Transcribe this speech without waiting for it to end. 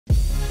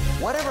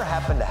Whatever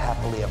happened to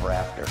happily ever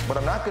after? What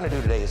I'm not going to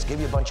do today is give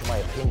you a bunch of my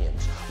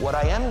opinions. What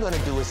I am going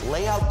to do is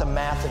lay out the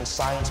math and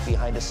science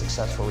behind a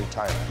successful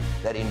retirement,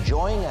 that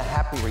enjoying a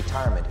happy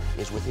retirement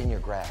is within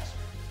your grasp.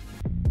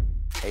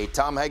 Hey,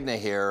 Tom Hegna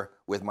here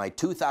with my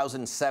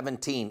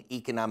 2017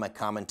 economic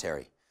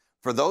commentary.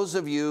 For those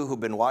of you who've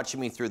been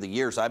watching me through the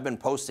years, I've been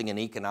posting an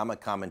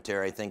economic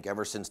commentary, I think,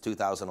 ever since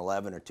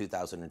 2011 or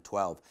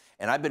 2012.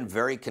 And I've been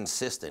very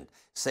consistent,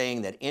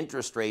 saying that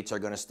interest rates are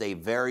going to stay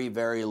very,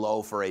 very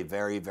low for a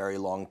very, very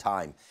long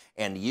time.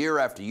 And year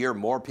after year,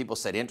 more people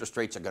said interest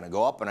rates are going to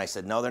go up. And I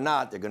said, no, they're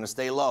not. They're going to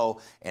stay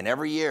low. And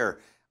every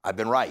year, I've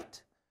been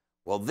right.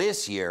 Well,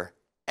 this year,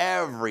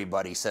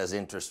 everybody says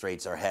interest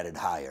rates are headed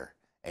higher.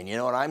 And you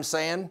know what I'm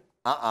saying?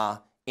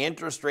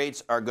 Interest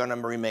rates are going to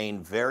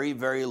remain very,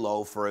 very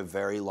low for a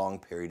very long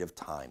period of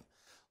time.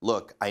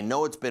 Look, I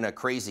know it's been a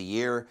crazy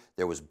year.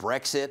 There was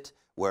Brexit,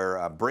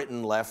 where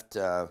Britain left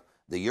the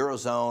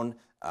Eurozone.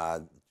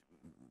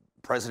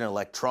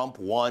 President-elect Trump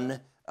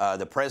won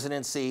the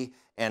presidency.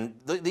 And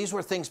these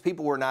were things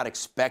people were not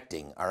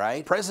expecting, all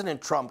right?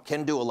 President Trump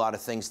can do a lot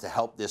of things to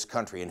help this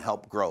country and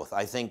help growth.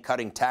 I think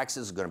cutting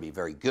taxes is going to be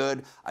very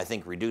good. I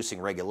think reducing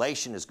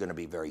regulation is going to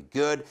be very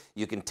good.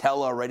 You can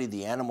tell already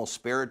the animal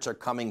spirits are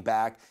coming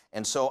back.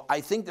 And so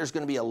I think there's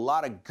going to be a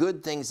lot of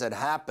good things that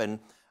happen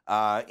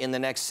in the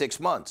next 6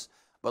 months.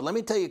 But let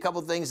me tell you a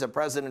couple of things that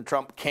President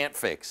Trump can't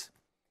fix.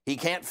 He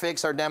can't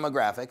fix our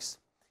demographics.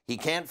 He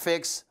can't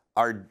fix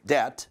our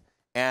debt.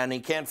 And he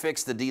can't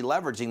fix the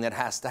deleveraging that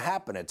has to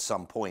happen at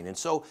some point. And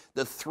so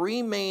the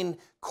three main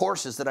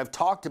courses that I've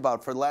talked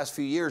about for the last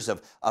few years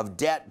of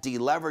debt,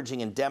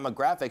 deleveraging, and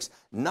demographics,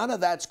 none of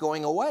that's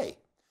going away.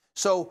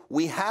 So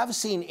we have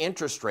seen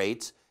interest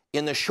rates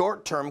in the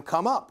short term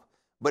come up.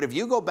 But if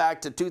you go back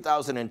to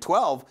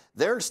 2012,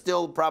 they're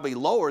still probably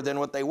lower than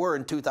what they were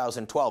in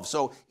 2012.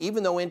 So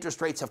even though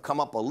interest rates have come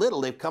up a little,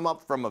 they've come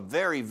up from a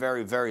very,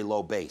 very, very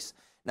low base.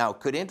 Now,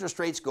 could interest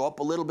rates go up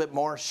a little bit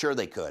more? Sure,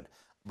 they could.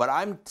 But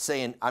I'm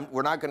saying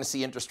we're not going to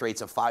see interest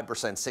rates of 5%,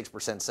 6%,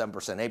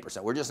 7%,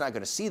 8%. We're just not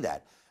going to see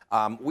that.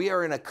 We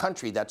are in a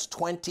country that's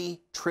 $20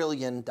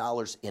 trillion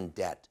in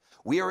debt.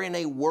 We are in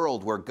a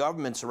world where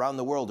governments around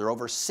the world are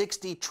over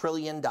 $60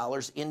 trillion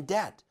in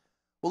debt.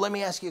 Well, let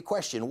me ask you a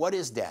question. What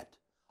is debt?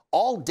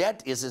 All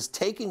debt is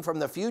taking from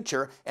the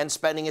future and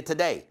spending it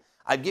today.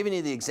 I've given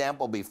you the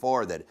example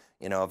before that,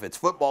 you know, if it's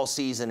football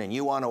season and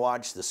you want to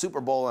watch the Super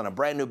Bowl on a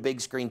brand new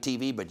big screen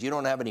TV, but you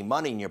don't have any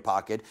money in your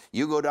pocket,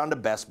 you go down to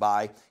Best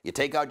Buy, you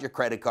take out your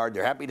credit card,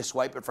 they're happy to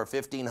swipe it for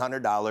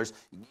 $1,500.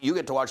 You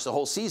get to watch the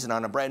whole season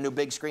on a brand new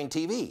big screen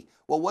TV.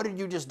 Well, what did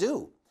you just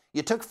do?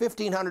 You took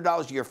 $1,500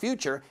 of your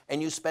future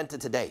and you spent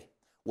it today.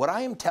 What I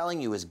am telling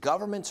you is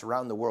governments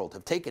around the world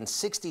have taken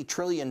 $60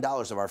 trillion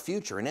of our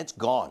future and it's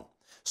gone.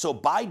 So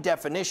by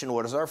definition,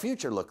 what does our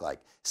future look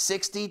like?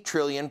 60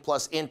 trillion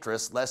plus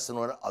interest, less than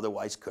what it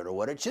otherwise could or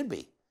what it should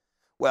be.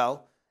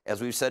 Well,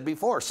 as we've said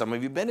before, some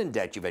of you have been in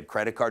debt. You've had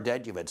credit card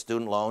debt, you've had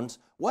student loans.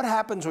 What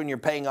happens when you're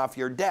paying off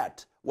your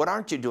debt? What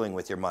aren't you doing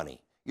with your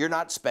money? You're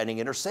not spending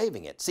it or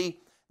saving it. See,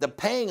 the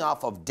paying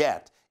off of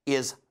debt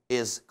is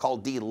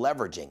called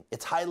deleveraging.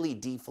 It's highly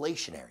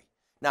deflationary.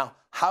 Now,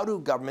 how do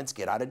governments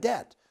get out of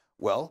debt?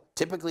 Well,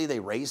 typically they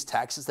raise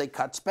taxes, they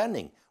cut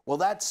spending. Well,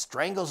 that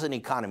strangles an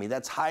economy.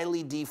 That's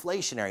highly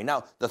deflationary.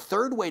 Now, the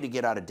third way to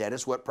get out of debt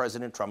is what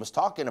President Trump is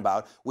talking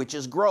about, which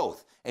is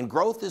growth. And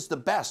growth is the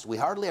best. We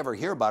hardly ever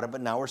hear about it, but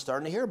now we're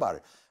starting to hear about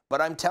it.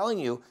 But I'm telling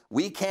you,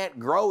 we can't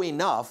grow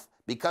enough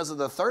because of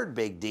the third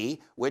big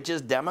D, which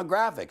is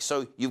demographics.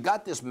 So you've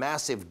got this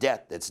massive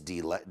debt that's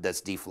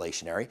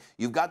deflationary.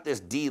 You've got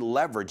this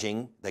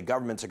deleveraging that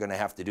governments are going to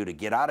have to do to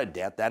get out of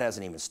debt. That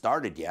hasn't even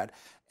started yet.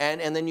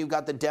 And then you've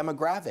got the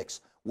demographics.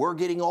 We're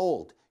getting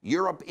old.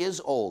 Europe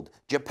is old.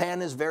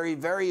 Japan is very,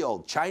 very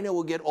old. China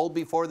will get old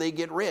before they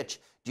get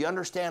rich. Do you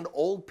understand?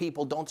 Old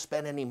people don't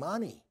spend any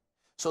money.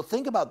 So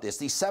think about this.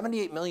 These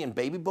 78 million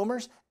baby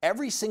boomers,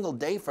 every single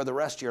day for the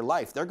rest of your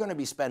life, they're going to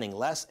be spending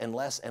less and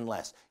less and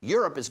less.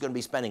 Europe is going to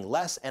be spending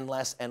less and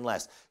less and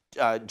less.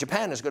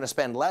 Japan is going to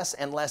spend less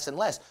and less and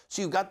less.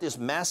 So you've got this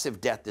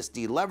massive debt, this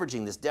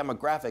deleveraging, this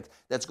demographic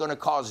that's going to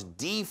cause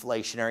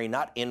deflationary,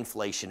 not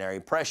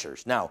inflationary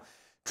pressures. Now,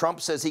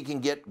 Trump says he can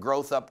get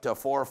growth up to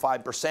 4 or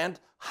 5%.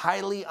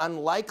 Highly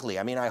unlikely.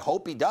 I mean, I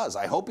hope he does.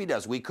 I hope he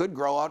does. We could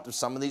grow out of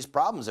some of these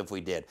problems if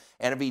we did.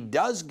 And if he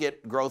does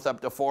get growth up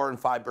to 4 and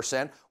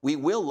 5%, we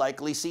will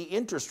likely see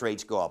interest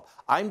rates go up.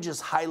 I'm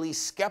just highly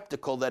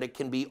skeptical that it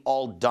can be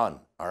all done,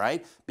 all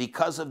right,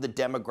 because of the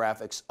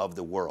demographics of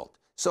the world.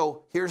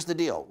 So here's the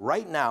deal.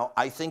 Right now,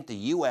 I think the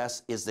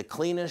U.S. is the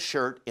cleanest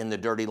shirt in the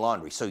dirty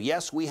laundry. So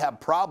yes, we have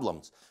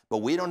problems, but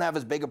we don't have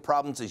as big of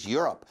problems as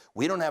Europe.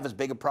 We don't have as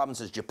big of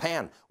problems as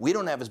Japan. We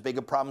don't have as big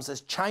of problems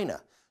as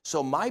China.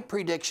 So my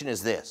prediction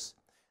is this,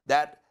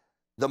 that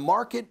the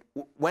market,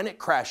 when it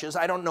crashes,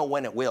 I don't know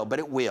when it will,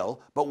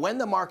 but when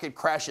the market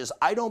crashes,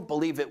 I don't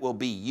believe it will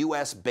be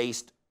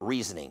U.S.-based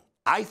reasoning.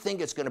 I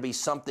think it's going to be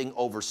something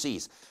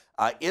overseas.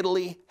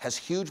 Italy has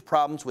huge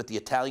problems with the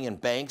Italian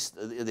banks.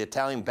 The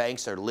Italian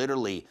banks are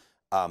literally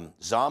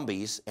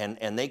zombies,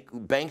 and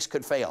banks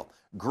could fail.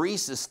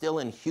 Greece is still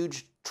in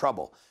huge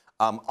trouble.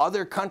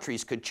 Other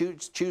countries could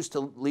choose to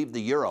leave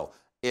the euro.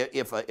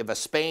 If a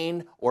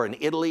Spain or an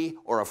Italy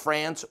or a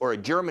France or a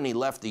Germany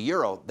left the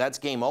euro, that's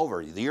game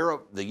over. The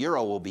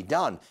euro will be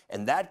done,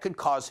 and that could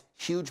cause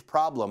huge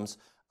problems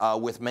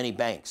with many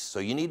banks. So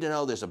you need to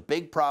know there's a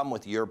big problem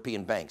with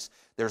European banks.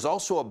 There's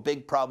also a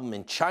big problem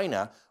in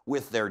China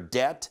with their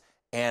debt,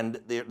 and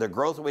their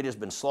growth rate has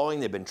been slowing.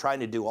 They've been trying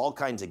to do all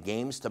kinds of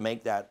games to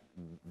make that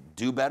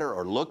do better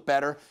or look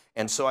better,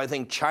 and so I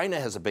think China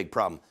has a big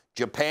problem.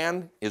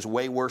 Japan is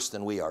way worse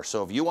than we are.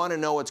 So if you want to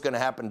know what's going to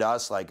happen to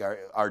us, like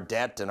our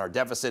debt and our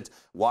deficits,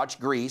 watch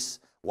Greece,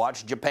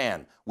 watch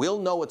Japan. We'll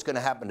know what's going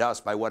to happen to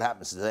us by what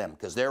happens to them,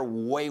 because they're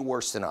way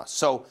worse than us.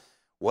 So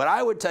what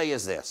I would tell you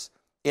is this.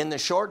 In the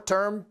short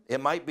term,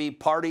 it might be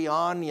party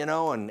on, you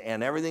know, and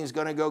everything's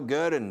going to go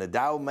good, and the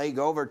Dow may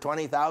go over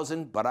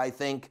 20,000, but I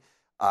think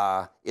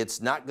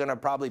it's not going to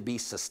probably be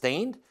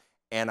sustained.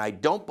 And I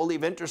don't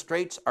believe interest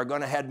rates are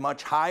going to head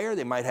much higher.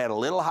 They might head a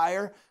little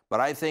higher, but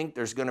I think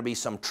there's going to be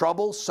some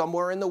trouble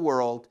somewhere in the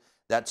world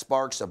that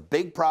sparks a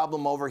big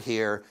problem over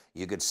here.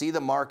 You could see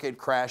the market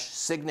crash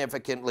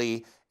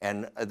significantly,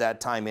 and at that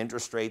time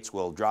interest rates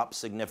will drop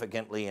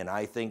significantly, and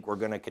I think we're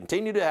going to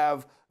continue to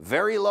have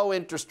very low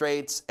interest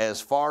rates as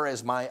far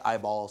as my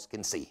eyeballs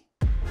can see.